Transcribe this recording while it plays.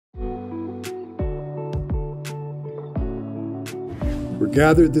We're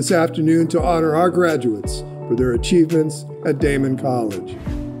gathered this afternoon to honor our graduates for their achievements at Daemen College.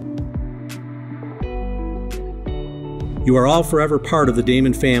 You are all forever part of the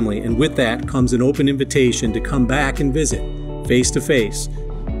Daemen family, and with that comes an open invitation to come back and visit, face to face.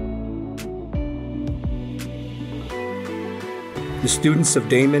 The students of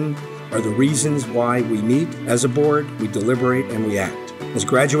Daemen are the reasons why we meet as a board, we deliberate, and we act. As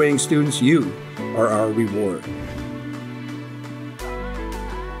graduating students, you are our reward.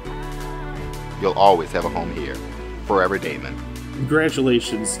 You'll always have a home here. Forever Daemen.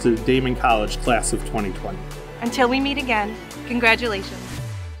 Congratulations to the Daemen College class of 2020. Until we meet again, congratulations.